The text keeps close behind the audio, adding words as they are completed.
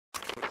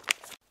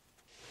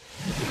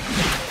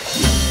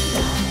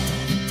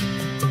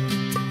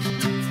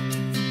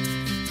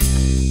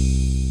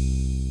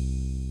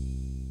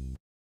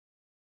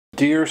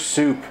Dear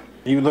Soup,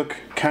 you look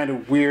kind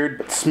of weird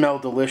but smell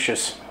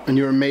delicious. And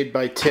you were made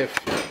by Tiff.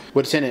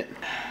 What's in it?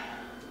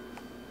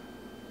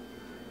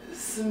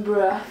 Some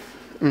breath.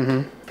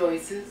 Mm-hmm.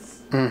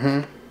 Voices.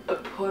 Mm-hmm. A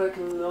pork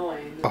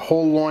loin. A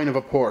whole loin of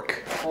a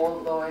pork. A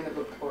whole loin of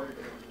a pork.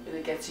 And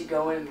it gets you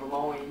going in the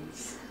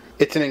loins.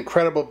 It's an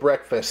incredible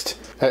breakfast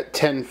at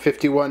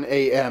 10:51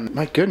 a.m.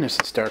 My goodness,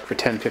 it's dark for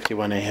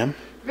 10:51 a.m.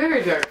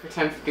 Very dark for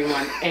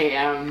 10:51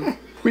 a.m.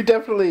 We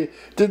definitely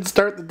didn't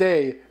start the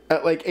day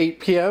at like 8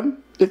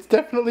 p.m. It's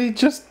definitely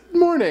just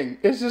morning.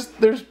 It's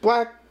just, there's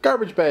black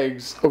garbage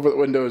bags over the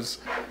windows.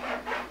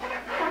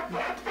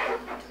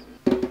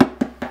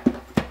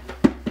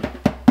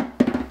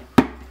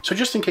 So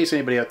just in case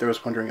anybody out there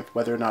was wondering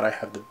whether or not I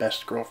have the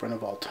best girlfriend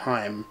of all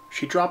time,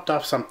 she dropped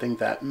off something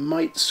that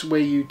might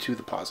sway you to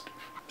the positive.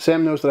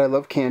 Sam knows that I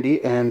love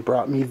candy and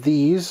brought me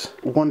these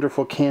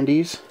wonderful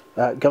candies.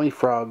 Gummy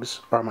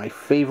frogs are my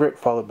favorite,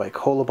 followed by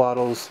cola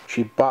bottles.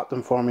 She bought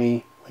them for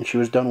me when she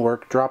was done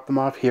work, dropped them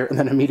off here, and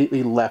then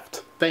immediately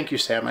left. Thank you,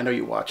 Sam. I know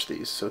you watch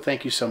these, so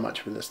thank you so much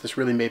for this. This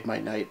really made my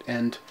night,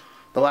 and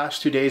the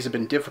last 2 days have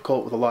been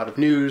difficult with a lot of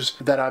news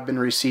that I've been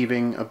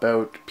receiving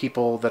about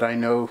people that I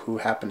know who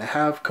happen to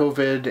have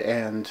COVID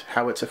and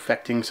how it's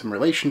affecting some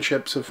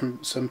relationships of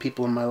some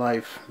people in my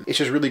life. It's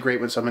just really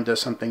great when someone does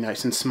something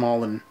nice and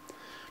small and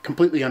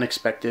completely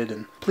unexpected,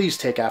 and please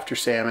take after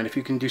Sam, and if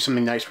you can do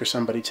something nice for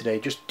somebody today,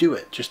 just do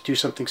it. Just do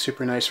something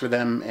super nice for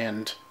them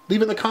and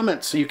leave it in the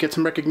comments so you get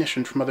some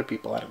recognition from other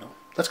people. I don't know.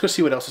 Let's go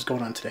see what else is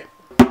going on today.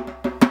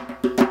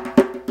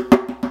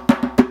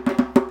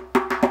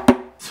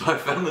 So I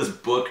found this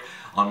book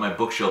on my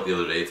bookshelf the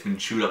other day. It's been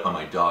chewed up by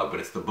my dog, but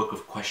it's the book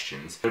of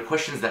questions. They're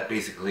questions that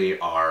basically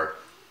are,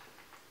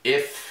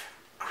 if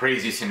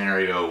crazy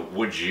scenario,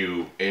 would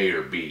you A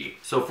or B?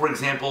 So for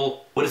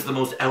example, what is the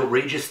most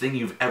outrageous thing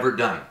you've ever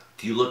done?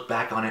 Do you look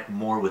back on it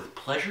more with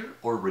pleasure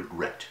or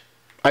regret?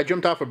 I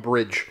jumped off a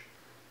bridge.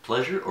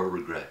 Pleasure or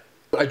regret?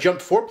 I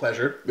jumped for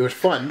pleasure. It was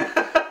fun.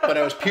 But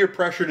I was peer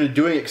pressured into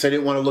doing it because I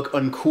didn't want to look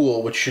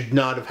uncool, which should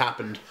not have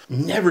happened.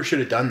 Never should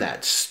have done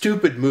that.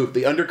 Stupid move.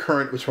 The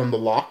undercurrent was from the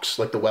locks,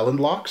 like the Welland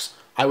locks.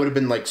 I would have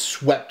been like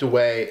swept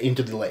away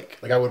into the lake.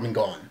 Like I would have been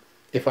gone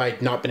if I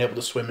had not been able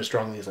to swim as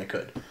strongly as I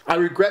could. I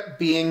regret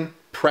being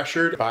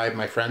pressured by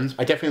my friends.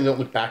 I definitely don't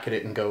look back at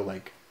it and go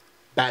like,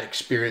 bad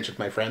experience with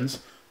my friends.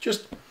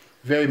 Just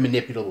very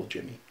manipulable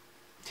Jimmy.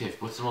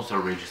 Tiff, what's the most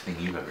outrageous thing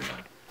you've ever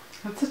done?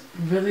 That's a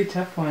really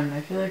tough one.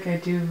 I feel like I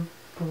do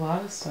a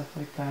lot of stuff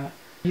like that.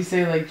 You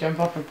say like jump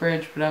off a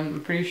bridge, but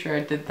I'm pretty sure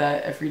I did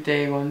that every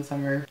day one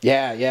summer.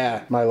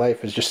 Yeah. My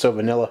life is just so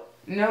vanilla.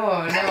 No,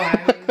 I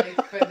mean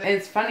like, but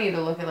it's funny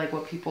to look at like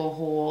what people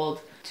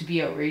hold to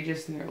be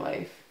outrageous in their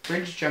life.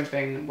 Bridge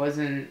jumping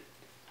wasn't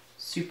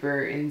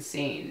super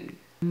insane.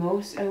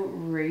 Most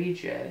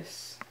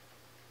outrageous.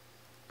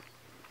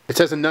 It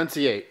says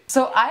enunciate.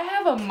 So I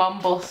have a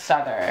mumble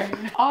stutter.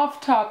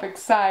 Off-topic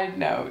side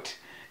note.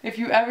 If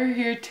you ever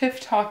hear Tiff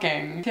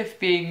talking, Tiff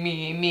being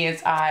me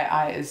is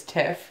I is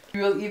Tiff,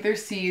 you will either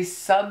see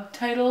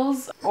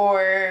subtitles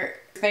or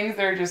things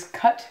that are just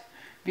cut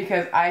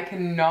because I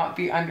cannot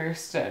be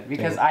understood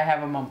because I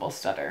have a mumble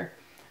stutter.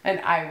 And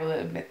I will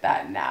admit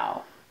that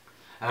now.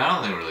 And I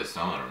don't think really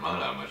stumbled or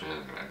mumbled that much. I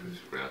think I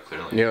just real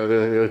clearly. Yeah, what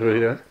are you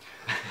doing?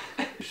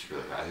 Just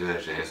really fast. You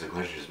actually answered the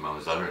question, just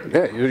mumbled stutter.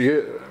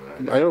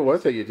 Yeah, I know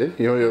what that you did.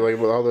 You know, you're like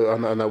with all the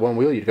on that one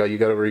wheel you got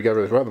over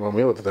the one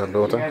wheel at the time.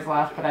 You guys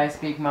laugh, but I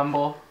speak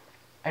mumble.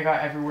 I got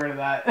every word of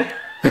that.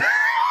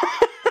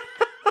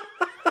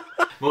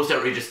 Most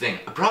outrageous thing,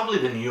 probably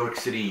the New York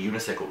City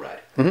unicycle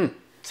ride. Mm-hmm.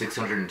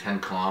 610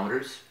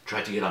 kilometers.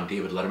 Tried to get on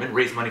David Letterman.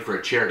 Raise money for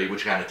a charity,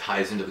 which kind of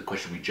ties into the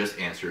question we just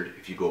answered.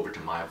 If you go over to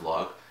my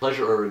vlog,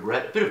 pleasure or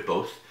regret? A bit of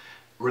both.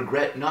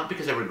 Regret, not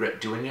because I regret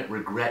doing it.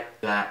 Regret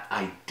that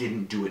I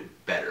didn't do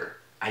it better.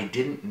 I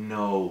didn't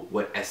know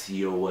what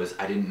SEO was.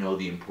 I didn't know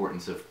the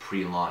importance of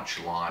pre-launch,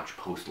 launch,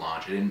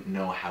 post-launch. I didn't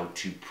know how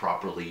to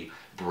properly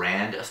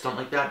brand a stunt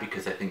like that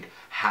because I think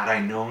had I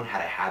known,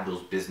 had I had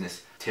those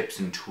business tips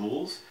and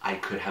tools, I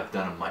could have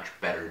done a much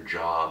better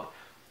job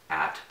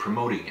at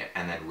promoting it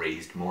and then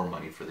raised more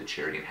money for the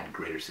charity and had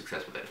greater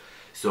success with it.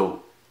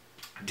 So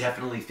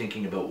definitely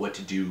thinking about what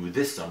to do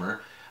this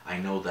summer. I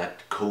know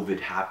that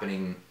COVID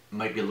happening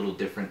might be a little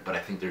different, but I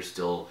think there's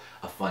still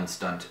a fun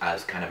stunt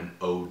as kind of an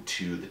ode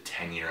to the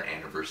 10-year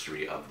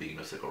anniversary of the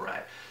unicycle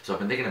ride. So I've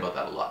been thinking about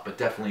that a lot, but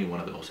definitely one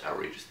of the most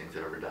outrageous things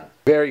I've ever done.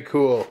 Very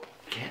cool.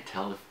 You can't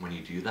tell if when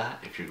you do that,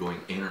 if you're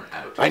going in or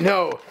out. I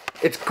know.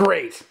 It's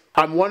great.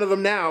 I'm one of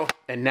them now,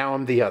 and now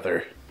I'm the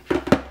other.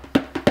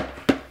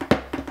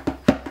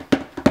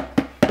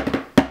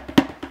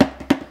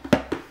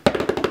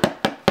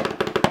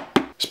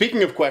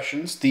 Speaking of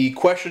questions, the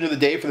question of the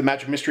day for the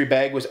Magic Mystery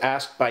Bag was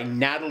asked by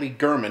Natalie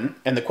Gurman,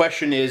 and the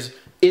question is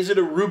it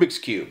a Rubik's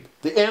Cube?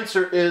 The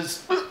answer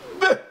is...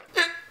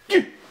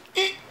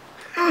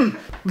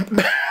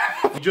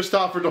 You just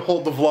offered to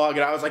hold the vlog,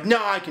 and I was like, no,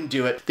 I can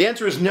do it. The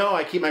answer is no,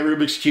 I keep my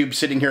Rubik's Cube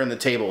sitting here on the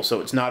table,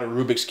 so it's not a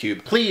Rubik's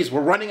Cube. Please,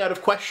 we're running out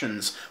of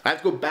questions. I have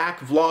to go back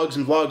vlogs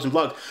and vlogs and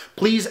vlogs.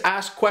 Please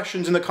ask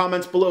questions in the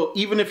comments below.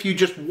 Even if you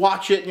just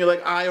watch it and you're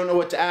like, I don't know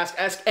what to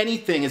ask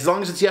anything. As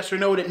long as it's yes or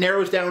no and it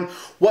narrows down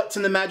what's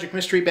in the magic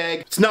mystery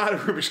bag. It's not a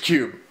Rubik's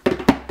Cube.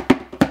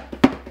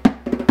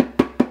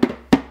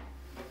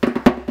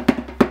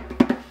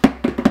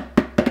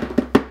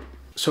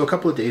 So a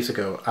couple of days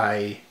ago,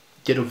 I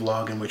did a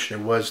vlog in which there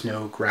was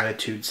no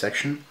gratitude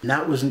section. And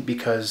that wasn't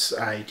because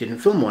I didn't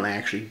film one, I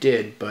actually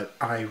did, but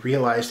I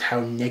realized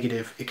how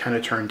negative it kind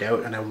of turned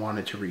out and I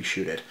wanted to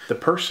reshoot it. The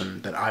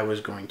person that I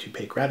was going to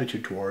pay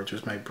gratitude towards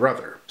was my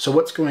brother. So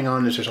what's going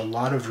on is there's a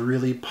lot of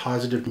really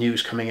positive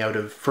news coming out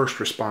of first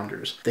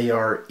responders. They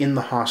are in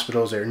the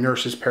hospitals, they're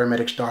nurses,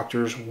 paramedics,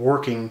 doctors,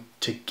 working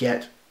to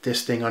get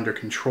this thing under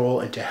control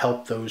and to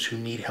help those who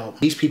need help.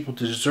 These people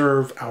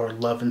deserve our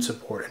love and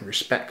support and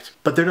respect.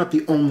 But they're not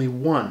the only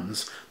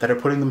ones that are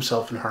putting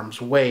themselves in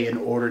harm's way in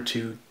order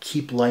to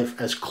keep life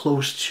as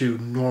close to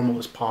normal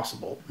as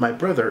possible. My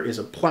brother is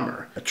a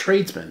plumber, a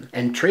tradesman,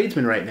 and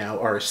tradesmen right now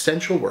are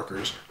essential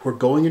workers who are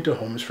going into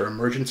homes for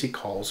emergency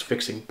calls,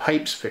 fixing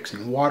pipes,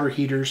 fixing water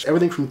heaters,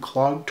 everything from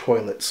clogged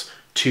toilets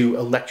to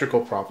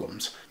electrical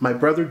problems. My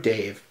brother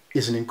Dave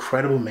is an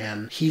incredible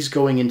man. He's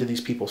going into these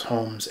people's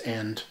homes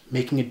and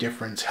making a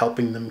difference,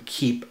 helping them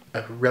keep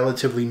a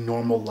relatively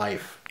normal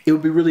life. It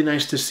would be really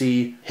nice to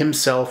see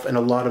himself and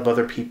a lot of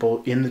other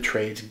people in the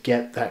trades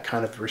get that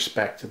kind of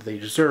respect that they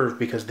deserve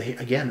because they,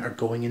 again, are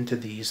going into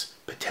these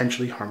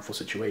potentially harmful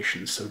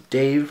situations. So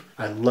Dave,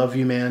 I love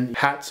you, man.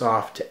 Hats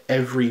off to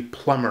every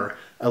plumber,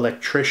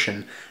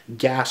 electrician,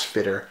 gas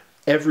fitter,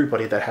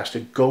 everybody that has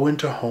to go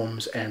into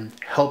homes and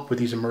help with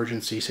these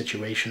emergency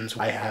situations.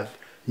 I have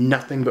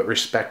nothing but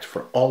respect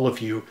for all of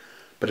you,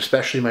 but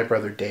especially my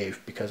brother Dave,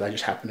 because I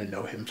just happen to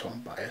know him, so I'm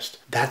biased.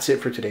 That's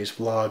it for today's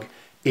vlog.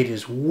 It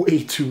is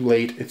way too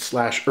late. It's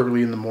 /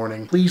 early in the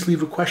morning. Please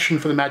leave a question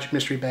for the Magic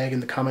Mystery Bag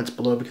in the comments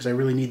below because I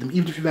really need them.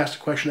 Even if you've asked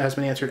a question that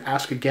hasn't been answered,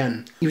 ask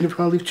again. Even if you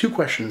want to leave 2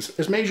 questions,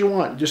 as many as you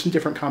want, just in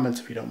different comments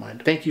if you don't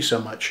mind. Thank you so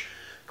much.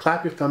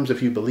 Clap your thumbs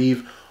if you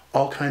believe.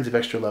 All kinds of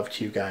extra love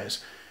to you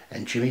guys.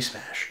 And Jimmy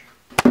Smash.